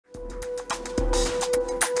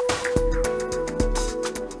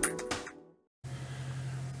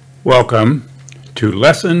Welcome to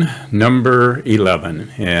lesson number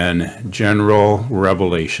 11 in General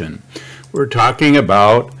Revelation. We're talking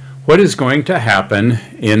about what is going to happen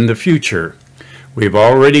in the future. We've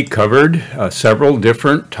already covered several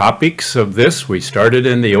different topics of this. We started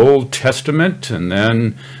in the Old Testament, and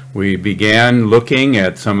then we began looking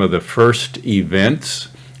at some of the first events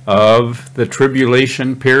of the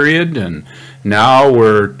tribulation period, and now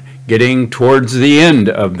we're getting towards the end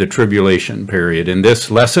of the tribulation period. In this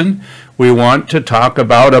lesson, we want to talk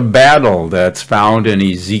about a battle that's found in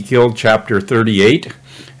Ezekiel chapter 38,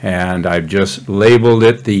 and I've just labeled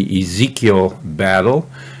it the Ezekiel battle.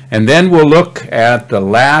 And then we'll look at the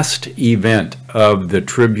last event of the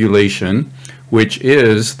tribulation, which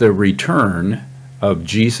is the return of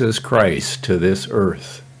Jesus Christ to this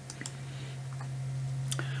earth.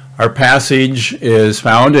 Our passage is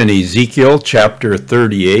found in Ezekiel chapter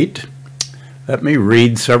 38. Let me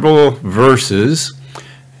read several verses.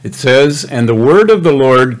 It says, "And the word of the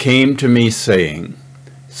Lord came to me, saying,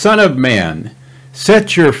 Son of man,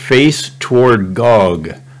 set your face toward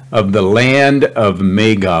Gog of the land of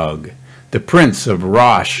Magog, the prince of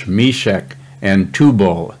Rosh, Meshech, and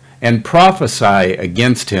Tubal, and prophesy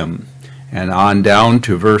against him." And on down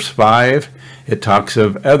to verse 5, it talks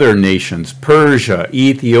of other nations, Persia,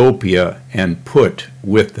 Ethiopia, and Put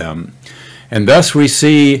with them. And thus we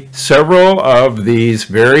see several of these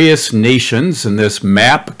various nations, and this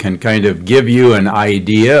map can kind of give you an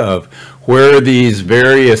idea of where these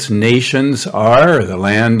various nations are. The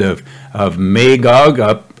land of Magog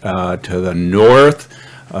up to the north,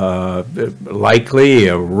 likely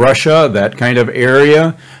Russia, that kind of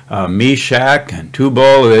area. Meshech and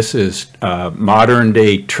Tubal, this is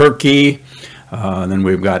modern-day Turkey. Then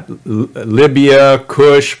we've got Libya,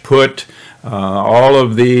 Cush, Put, all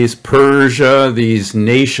of these, Persia, these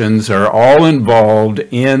nations are all involved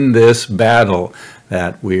in this battle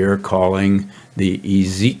that we are calling the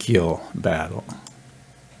Ezekiel battle.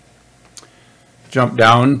 Jump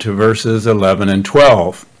down to verses 11 and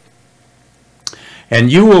 12. "And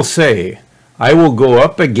you will say, I will go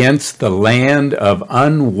up against the land of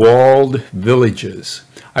unwalled villages.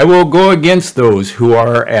 I will go against those who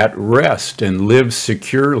are at rest and live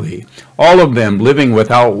securely, all of them living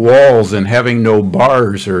without walls and having no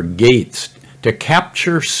bars or gates, to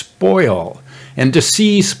capture spoil and to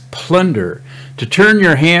seize plunder, to turn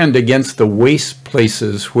your hand against the waste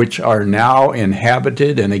places which are now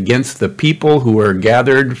inhabited, and against the people who are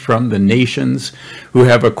gathered from the nations, who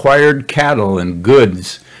have acquired cattle and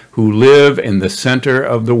goods, who live in the center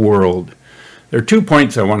of the world." There are 2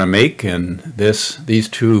 points I want to make in these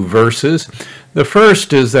two verses. The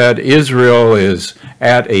first is that Israel is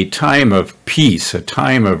at a time of peace, a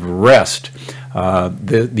time of rest.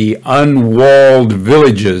 The unwalled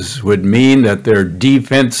villages would mean that their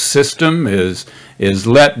defense system is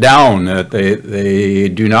let down, that they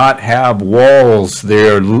do not have walls.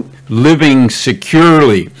 They're living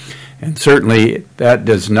securely. And certainly that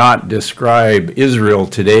does not describe Israel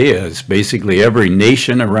today, as basically every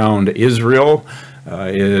nation around Israel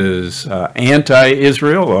is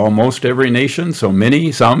anti-Israel, almost every nation, some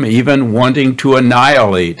even wanting to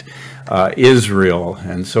annihilate Israel.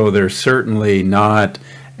 And so they're certainly not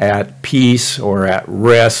at peace or at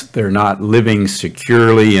rest. They're not living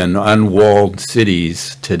securely in unwalled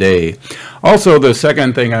cities today. Also, the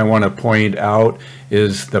second thing I want to point out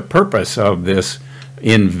is the purpose of this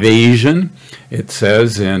invasion. It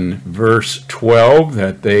says in verse 12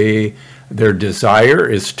 that their desire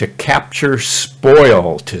is to capture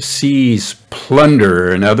spoil, to seize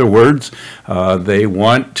plunder. In other words, they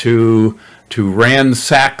want to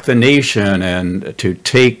ransack the nation and to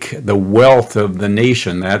take the wealth of the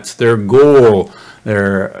nation. That's their goal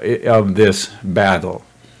of this battle.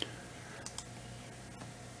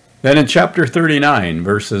 Then in chapter 39,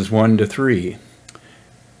 verses 1 to 3,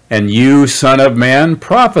 "And you, son of man,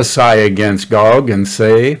 prophesy against Gog, and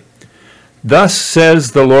say, Thus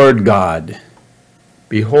says the Lord God,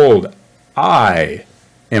 Behold, I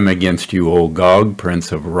am against you, O Gog,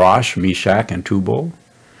 prince of Rosh, Meshech, and Tubal,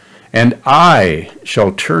 and I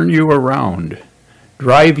shall turn you around,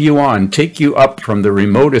 drive you on, take you up from the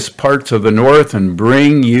remotest parts of the north, and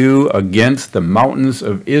bring you against the mountains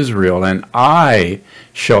of Israel, and I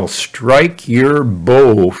shall strike your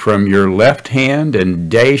bow from your left hand and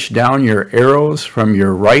dash down your arrows from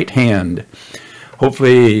your right hand."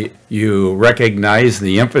 Hopefully you recognize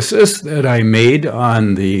the emphasis that I made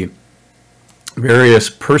on the various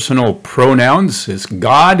personal pronouns. It's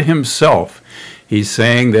God himself. He's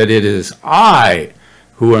saying that it is I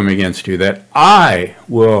who am against you, that I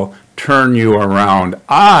will turn you around.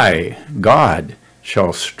 I, God,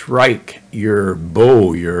 shall strike your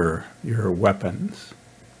bow, your weapons.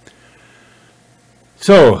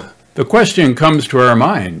 So the question comes to our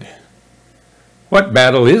mind, what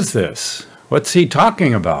battle is this? What's he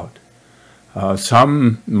talking about?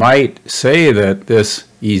 Some might say that this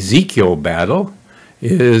Ezekiel battle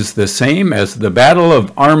is the same as the Battle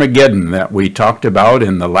of Armageddon that we talked about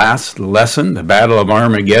in the last lesson. The Battle of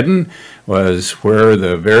Armageddon was where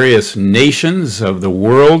the various nations of the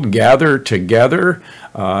world gather together.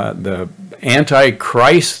 The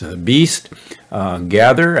Antichrist, the beast,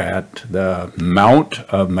 gather at the Mount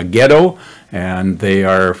of Megiddo, and they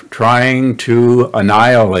are trying to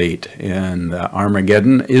annihilate in the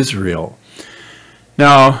Armageddon Israel.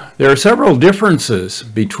 Now, there are several differences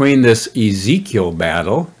between this Ezekiel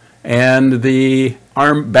battle and the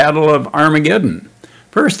Battle of Armageddon.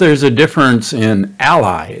 First, there's a difference in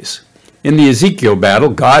allies. In the Ezekiel battle,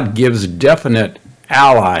 God gives definite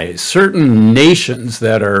allies, certain nations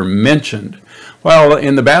that are mentioned. While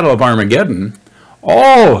in the Battle of Armageddon,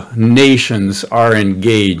 all nations are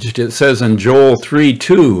engaged. It says in Joel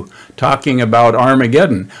 3:2, talking about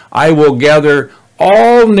Armageddon, I will gather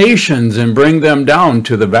all nations and bring them down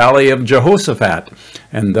to the valley of Jehoshaphat.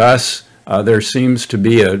 And thus, there seems to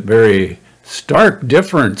be a very stark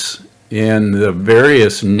difference in the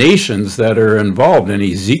various nations that are involved. In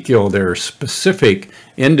Ezekiel, there are specific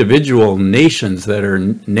individual nations that are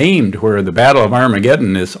named, where the Battle of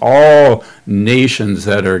Armageddon is all nations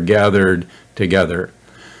that are gathered together.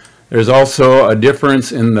 There's also a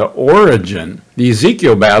difference in the origin. The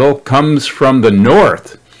Ezekiel battle comes from the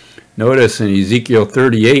north. Notice in Ezekiel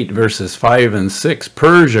 38, verses 5 and 6,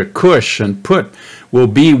 Persia, Cush, and Put will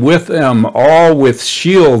be with them, all with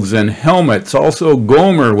shields and helmets, also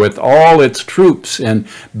Gomer with all its troops, and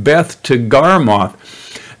Beth Togarmah.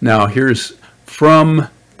 Now here's from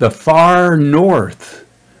the far north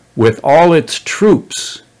with all its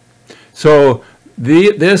troops. So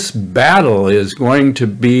this battle is going to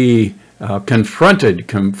be confronted,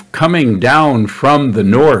 coming down from the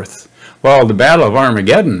north. While the Battle of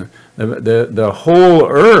Armageddon, the whole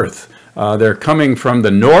earth, they're coming from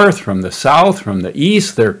the north, from the south, from the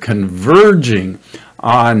east. They're converging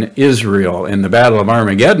on Israel in the Battle of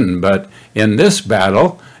Armageddon. But in this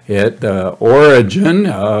battle, the origin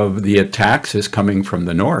of the attacks is coming from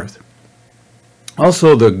the north.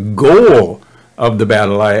 Also, the goal of the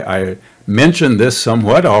battle, I mentioned this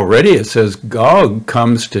somewhat already. It says Gog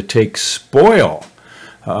comes to take spoil.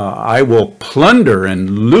 I will plunder and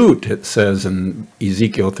loot, it says in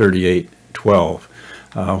Ezekiel 38:12,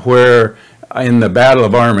 where in the Battle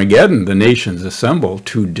of Armageddon, the nations assemble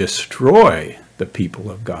to destroy the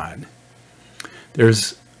people of God.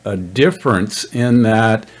 There's a difference in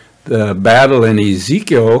that the battle in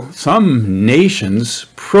Ezekiel, some nations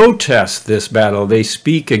protest this battle. They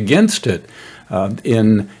speak against it.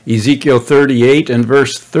 In Ezekiel 38 and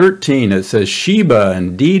verse 13, it says, Sheba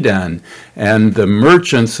and Dedan and the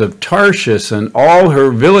merchants of Tarshish and all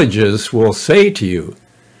her villages will say to you,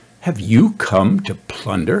 have you come to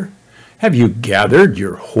plunder? Have you gathered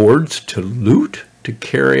your hoards to loot, to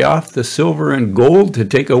carry off the silver and gold, to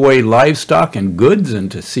take away livestock and goods, and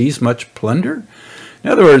to seize much plunder? In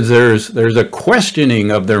other words, there's a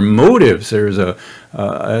questioning of their motives. There's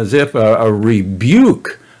as if a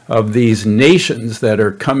rebuke of these nations that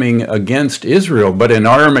are coming against Israel. But in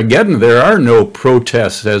Armageddon, there are no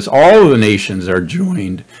protests, as all the nations are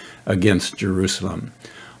joined against Jerusalem.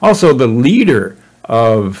 Also, the leader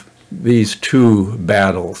of these two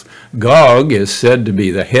battles, Gog, is said to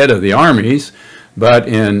be the head of the armies, but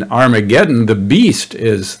in Armageddon, the beast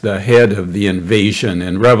is the head of the invasion.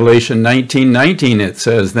 In Revelation 19:19, it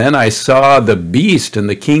says, Then I saw the beast and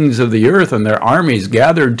the kings of the earth and their armies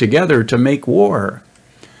gathered together to make war.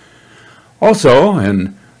 Also,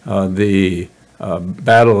 in the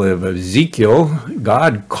Battle of Ezekiel,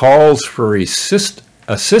 God calls for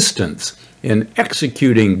assistance in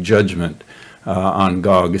executing judgment on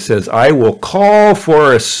Gog. It says, I will call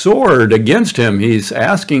for a sword against him. He's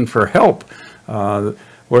asking for help.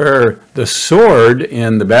 Where the sword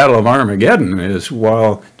in the Battle of Armageddon is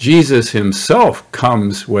while Jesus himself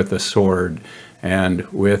comes with a sword and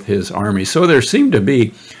with his army. So there seem to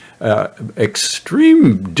be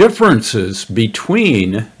extreme differences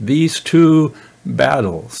between these two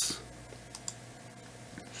battles.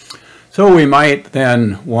 So we might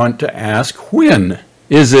then want to ask, when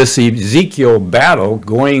is this Ezekiel battle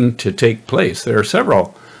going to take place? There are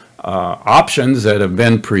several options that have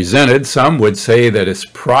been presented. Some would say that it's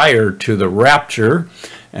prior to the rapture,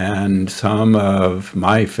 and some of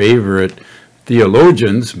my favorite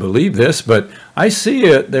theologians believe this, but I see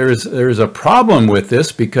there's a problem with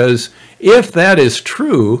this, because if that is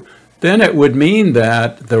true, then it would mean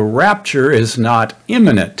that the rapture is not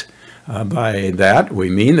imminent. By that, we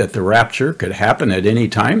mean that the rapture could happen at any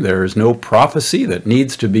time. There is no prophecy that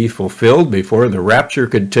needs to be fulfilled before the rapture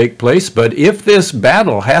could take place. But if this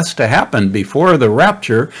battle has to happen before the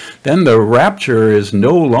rapture, then the rapture is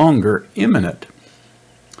no longer imminent.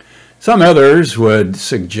 Some others would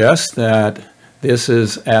suggest that this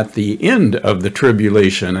is at the end of the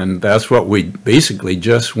tribulation, and that's what we basically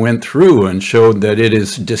just went through and showed that it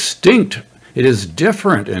is distinct. It is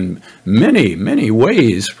different in many, many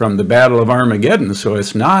ways from the Battle of Armageddon. So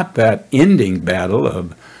it's not that ending battle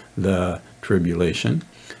of the tribulation.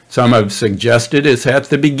 Some have suggested it's at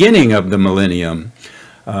the beginning of the millennium.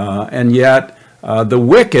 And yet the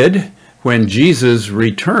wicked, when Jesus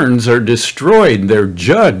returns, are destroyed. They're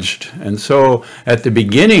judged. And so at the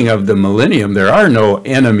beginning of the millennium, there are no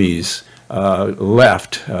enemies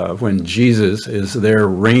left when Jesus is there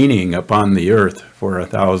reigning upon the earth for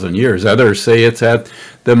 1,000 years. Others say it's at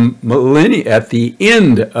the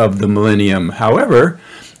end of the millennium. However,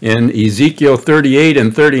 in Ezekiel 38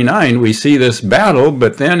 and 39, we see this battle,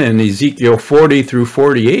 but then in Ezekiel 40 through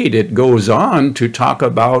 48, it goes on to talk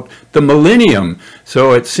about the millennium.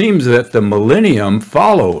 So it seems that the millennium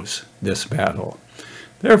follows this battle.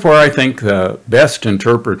 Therefore, I think the best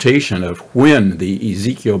interpretation of when the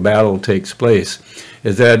Ezekiel battle takes place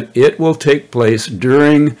is that it will take place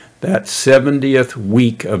during that 70th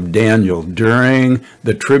week of Daniel, during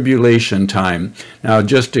the tribulation time. Now,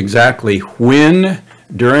 just exactly when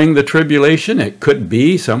during the tribulation, it could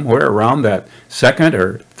be somewhere around that second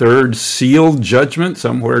or third seal judgment,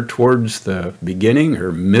 somewhere towards the beginning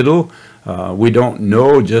or middle. We don't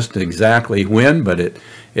know just exactly when, but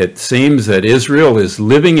it seems that Israel is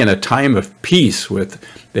living in a time of peace.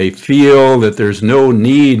 They feel that there's no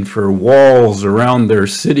need for walls around their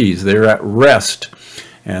cities. They're at rest.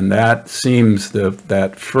 And that seems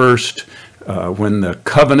that first, when the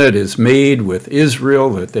covenant is made with Israel,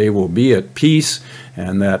 that they will be at peace.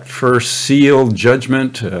 And that first seal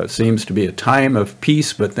judgment seems to be a time of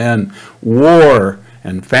peace, but then war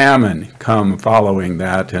and famine come following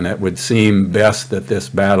that, and it would seem best that this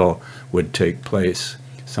battle would take place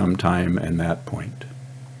sometime in that point.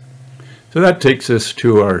 So that takes us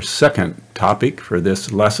to our second topic for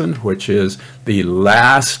this lesson, which is the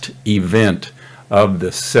last event of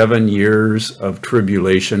the 7 years of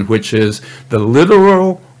tribulation, which is the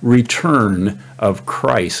literal return of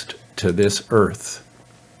Christ to this earth.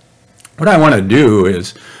 What I want to do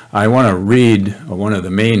is I want to read one of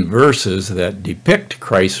the main verses that depict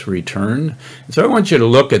Christ's return. So I want you to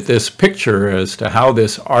look at this picture as to how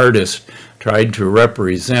this artist tried to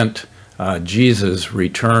represent Jesus'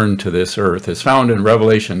 return to this earth. It's found in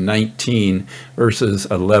Revelation 19, verses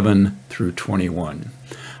 11 through 21.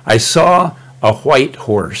 I saw a white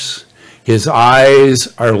horse. His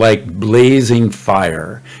eyes are like blazing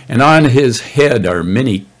fire, and on his head are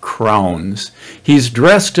many crowns. He's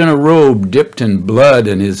dressed in a robe dipped in blood,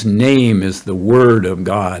 and his name is the Word of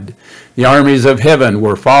God. The armies of heaven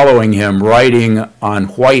were following him, riding on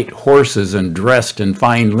white horses and dressed in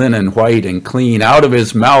fine linen, white and clean. Out of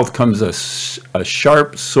his mouth comes a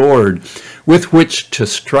sharp sword with which to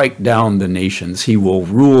strike down the nations. He will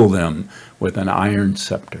rule them with an iron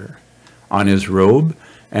scepter. On his robe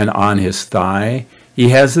and on his thigh, he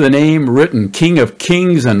has the name written, King of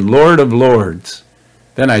Kings and Lord of Lords.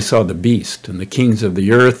 Then I saw the beast and the kings of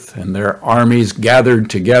the earth and their armies gathered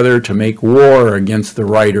together to make war against the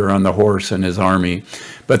rider on the horse and his army.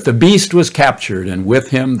 But the beast was captured, and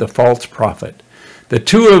with him the false prophet. The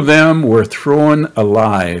two of them were thrown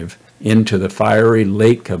alive into the fiery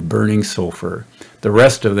lake of burning sulfur. The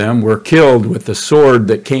rest of them were killed with the sword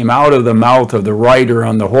that came out of the mouth of the rider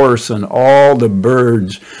on the horse, and all the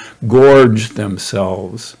birds gorged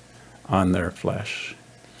themselves on their flesh.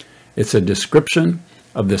 It's a description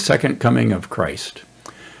of the second coming of Christ.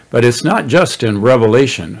 But it's not just in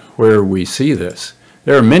Revelation where we see this.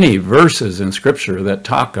 There are many verses in Scripture that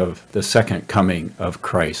talk of the second coming of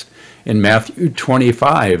Christ. In Matthew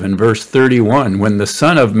 25 and verse 31, when the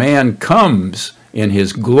Son of Man comes in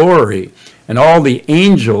his glory and all the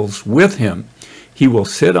angels with him, he will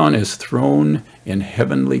sit on his throne in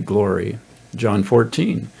heavenly glory. John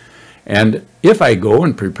 14. And if I go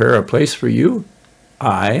and prepare a place for you,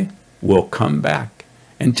 I will come back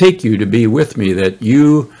and take you to be with me, that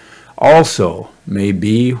you also may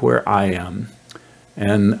be where I am.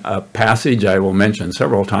 And a passage I will mention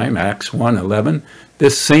several times, Acts 1:11,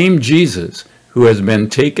 this same Jesus who has been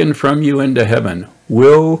taken from you into heaven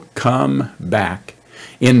will come back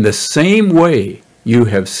in the same way you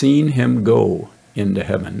have seen him go into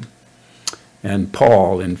heaven. And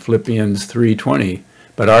Paul in Philippians 3:20,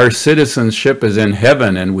 but our citizenship is in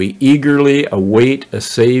heaven, and we eagerly await a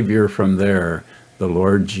Savior from there, the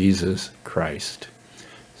Lord Jesus Christ.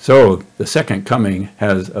 So the second coming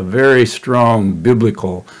has a very strong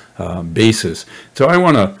biblical basis. So I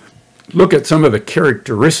want to look at some of the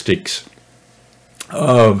characteristics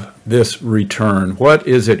of this return. What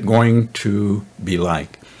is it going to be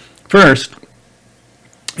like? First,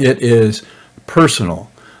 it is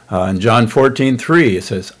personal. In John 14:3, it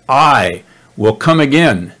says, I will come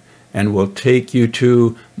again and will take you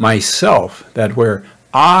to myself, that where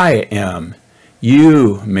I am,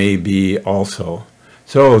 you may be also.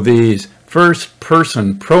 So these first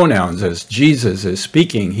person pronouns, as Jesus is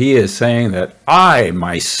speaking, he is saying that I,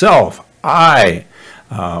 myself, I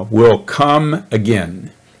will come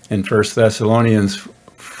again. In 1 Thessalonians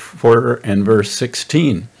 4 and verse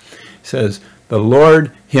 16, it says, the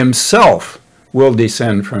Lord himself will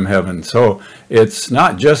descend from heaven. So it's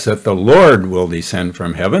not just that the Lord will descend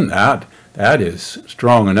from heaven. That is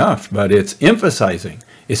strong enough, but it's emphasizing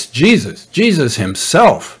it's Jesus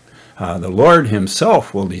himself. The Lord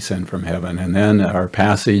himself will descend from heaven. And then our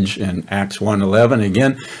passage in Acts 1:11,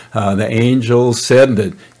 again, the angels said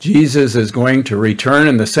that Jesus is going to return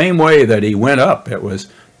in the same way that he went up. It was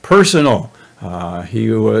personal.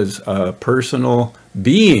 He was a personal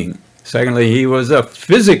being. Secondly, he was a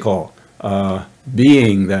physical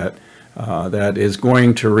being that is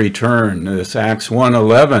going to return. This Acts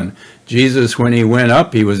 1:11, Jesus, when he went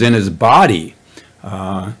up, he was in his body,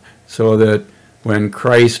 so that when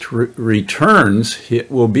Christ returns, it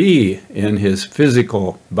will be in his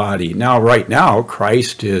physical body. Now, right now,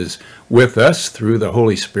 Christ is with us through the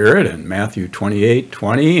Holy Spirit in Matthew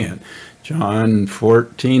 28:20 and John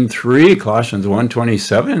 14:3, Colossians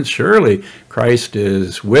 1:27. Surely Christ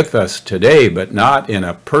is with us today, but not in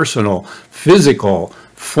a personal, physical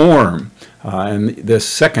form. And this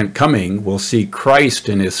second coming, we'll see Christ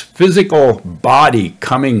in his physical body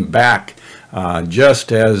coming back,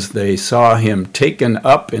 just as they saw him taken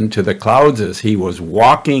up into the clouds as he was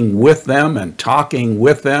walking with them and talking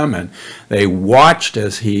with them, and they watched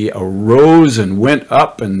as he arose and went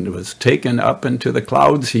up and was taken up into the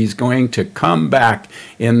clouds. He's going to come back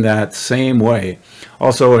in that same way.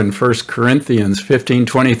 Also in 1 Corinthians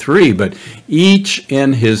 15:23, but each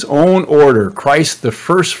in his own order, Christ the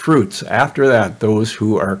first fruits, after that those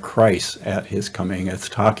who are Christ at his coming. It's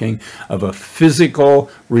talking of a physical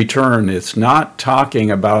return. It's not talking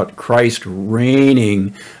about Christ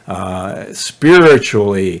reigning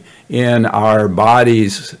spiritually in our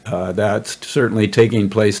bodies. That's certainly taking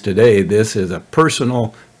place today. This is a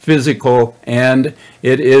personal, physical, and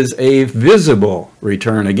it is a visible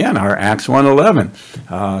return. Again, our Acts 1:11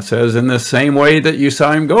 says, in the same way that you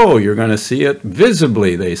saw him go, you're going to see it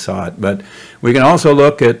visibly. They saw it. But we can also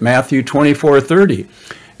look at Matthew 24:30.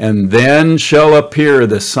 And then shall appear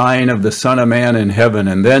the sign of the Son of Man in heaven,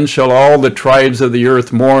 and then shall all the tribes of the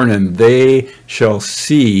earth mourn, and they shall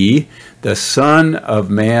see the Son of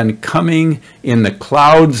Man coming in the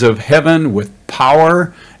clouds of heaven with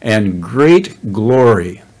power and great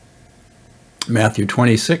glory. Matthew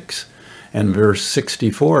 26 and verse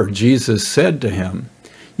 64, Jesus said to him,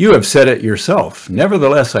 you have said it yourself.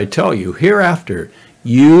 Nevertheless, I tell you, hereafter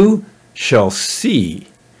you shall see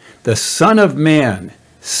the Son of Man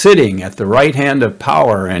sitting at the right hand of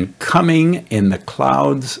power and coming in the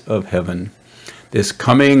clouds of heaven. This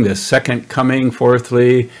coming, this second coming,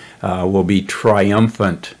 fourthly, will be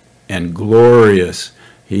triumphant and glorious.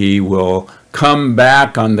 He will come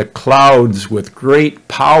back on the clouds with great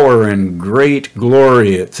power and great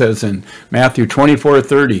glory. It says in Matthew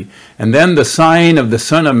 24:30, and then the sign of the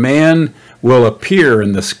Son of Man will appear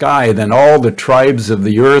in the sky. Then all the tribes of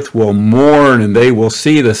the earth will mourn, and they will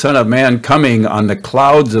see the Son of Man coming on the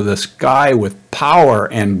clouds of the sky with power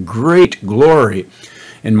and great glory.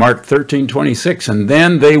 In Mark 13:26, and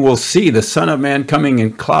then they will see the Son of Man coming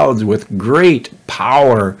in clouds with great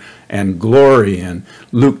power and glory. And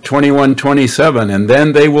Luke 21:27, and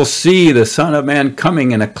then they will see the Son of Man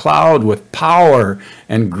coming in a cloud with power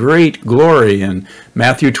and great glory. And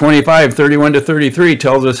Matthew 25:31-33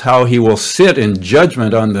 tells us how he will sit in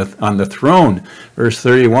judgment on the throne. Verse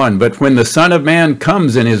 31, but when the Son of Man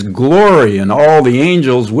comes in his glory and all the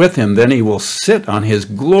angels with him, then he will sit on his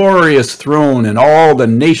glorious throne, and all the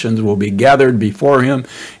nations will be gathered before him,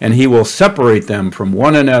 and he will separate them from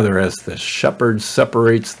one another as the shepherd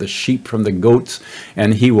separates the sheep from the goats,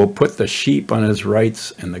 and he will put the sheep on his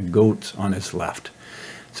right and the goats on his left.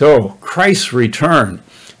 So Christ's return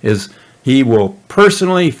is he will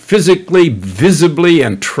personally, physically, visibly,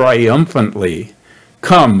 and triumphantly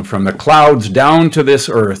come from the clouds down to this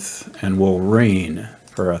earth and will reign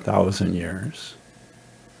for 1,000 years.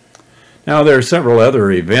 Now, there are several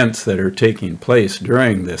other events that are taking place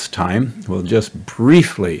during this time. We'll just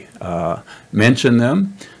briefly mention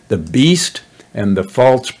them. The beast and the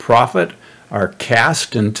false prophet are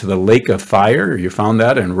cast into the lake of fire. You found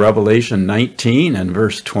that in Revelation 19 and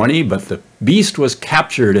verse 20. But the beast was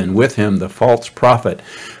captured, and with him the false prophet,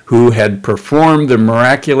 who had performed the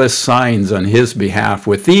miraculous signs on his behalf.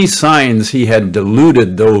 With these signs he had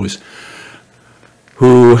deluded those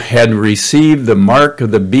who had received the mark of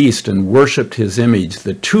the beast and worshipped his image.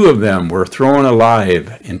 The two of them were thrown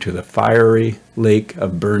alive into the fiery lake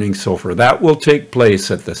of burning sulfur. That will take place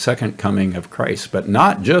at the second coming of Christ. But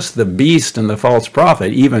not just the beast and the false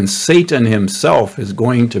prophet, even Satan himself is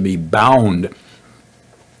going to be bound.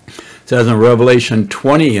 It says in Revelation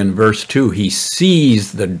 20 and verse 2, he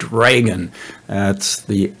seized the dragon, that's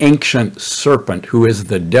the ancient serpent, who is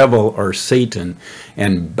the devil or Satan,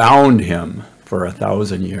 and bound him for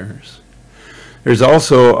 1,000 years. There's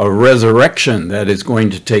also a resurrection that is going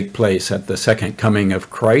to take place at the second coming of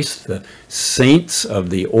Christ. The saints of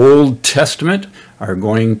the Old Testament are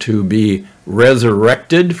going to be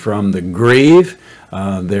resurrected from the grave.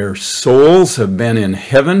 Their souls have been in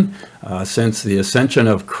heaven since the ascension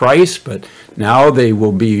of Christ, but now they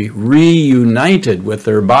will be reunited with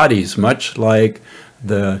their bodies, much like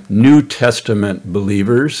the New Testament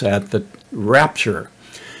believers at the rapture.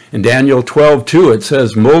 In Daniel 12:2, it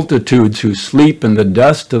says, multitudes who sleep in the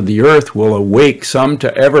dust of the earth will awake, some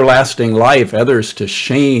to everlasting life, others to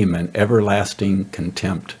shame and everlasting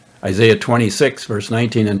contempt. Isaiah 26, verse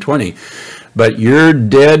 19 and 20. But your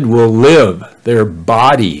dead will live, their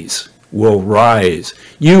bodies will rise.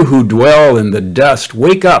 You who dwell in the dust,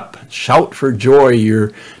 wake up, shout for joy.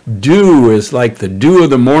 Your dew is like the dew of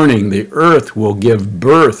the morning. The earth will give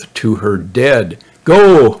birth to her dead.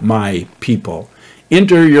 Go, my people.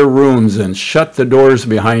 Enter your rooms and shut the doors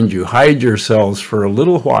behind you. Hide yourselves for a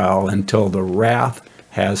little while until the wrath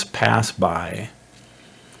has passed by.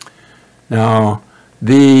 Now,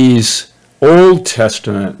 these Old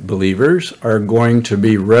Testament believers are going to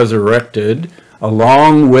be resurrected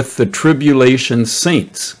along with the tribulation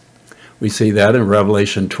saints. We see that in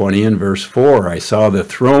Revelation 20 and verse 4. I saw the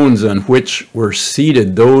thrones on which were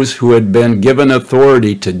seated those who had been given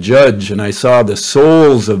authority to judge, and I saw the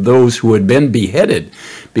souls of those who had been beheaded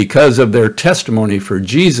because of their testimony for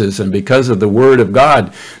Jesus and because of the word of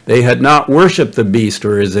God. They had not worshipped the beast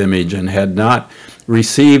or his image and had not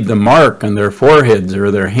received the mark on their foreheads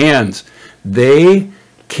or their hands. They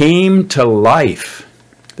came to life.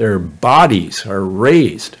 Their bodies are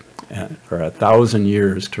raised for 1,000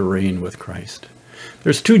 years to reign with Christ.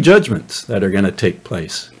 There's two judgments that are going to take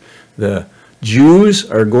place. The Jews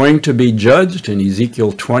are going to be judged in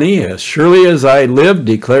Ezekiel 20. As surely as I live,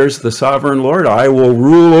 declares the sovereign Lord, I will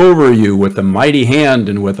rule over you with a mighty hand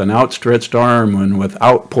and with an outstretched arm and with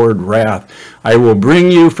outpoured wrath. I will bring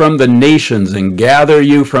you from the nations and gather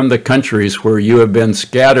you from the countries where you have been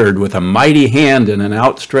scattered with a mighty hand and an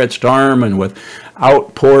outstretched arm and with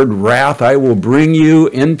outpoured wrath. I will bring you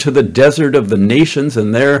into the desert of the nations,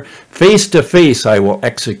 and there face to face I will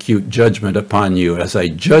execute judgment upon you. As I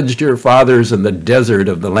judged your fathers in the desert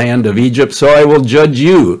of the land of Egypt, so I will judge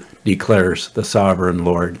you, declares the sovereign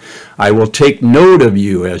Lord. I will take note of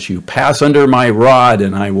you as you pass under my rod,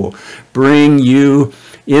 and I will bring you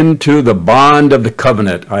into the bond of the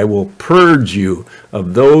covenant. I will purge you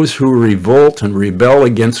of those who revolt and rebel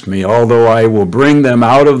against me, although I will bring them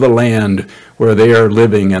out of the land where they are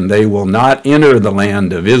living, and they will not enter the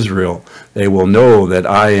land of Israel. They will know that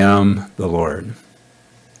I am the Lord.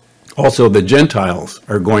 Also, the Gentiles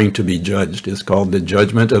are going to be judged. It's called the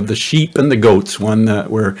judgment of the sheep and the goats, one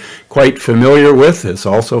that we're quite familiar with. It's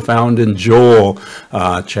also found in Joel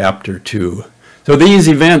chapter 2. So these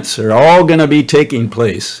events are all going to be taking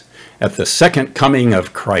place at the second coming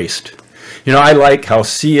of Christ. You know, I like how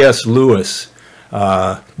C.S. Lewis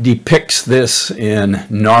depicts this in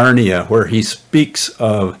Narnia, where he speaks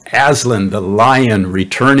of Aslan the lion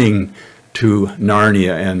returning to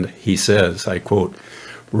Narnia, and he says, I quote,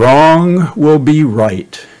 "Wrong will be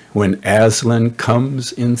right when Aslan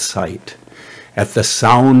comes in sight. At the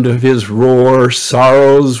sound of his roar,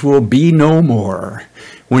 sorrows will be no more.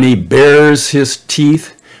 When he bares his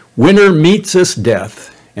teeth, winter meets us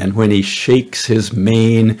death, and when he shakes his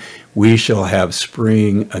mane, we shall have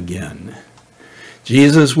spring again."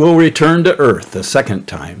 Jesus will return to earth the second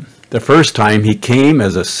time. The first time he came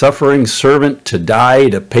as a suffering servant to die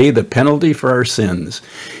to pay the penalty for our sins.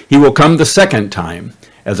 He will come the second time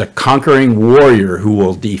as a conquering warrior who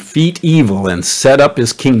will defeat evil and set up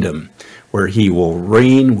his kingdom, where he will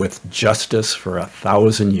reign with justice for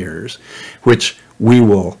 1,000 years, which we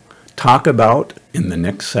will talk about in the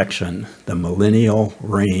next section, the millennial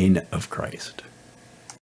reign of Christ.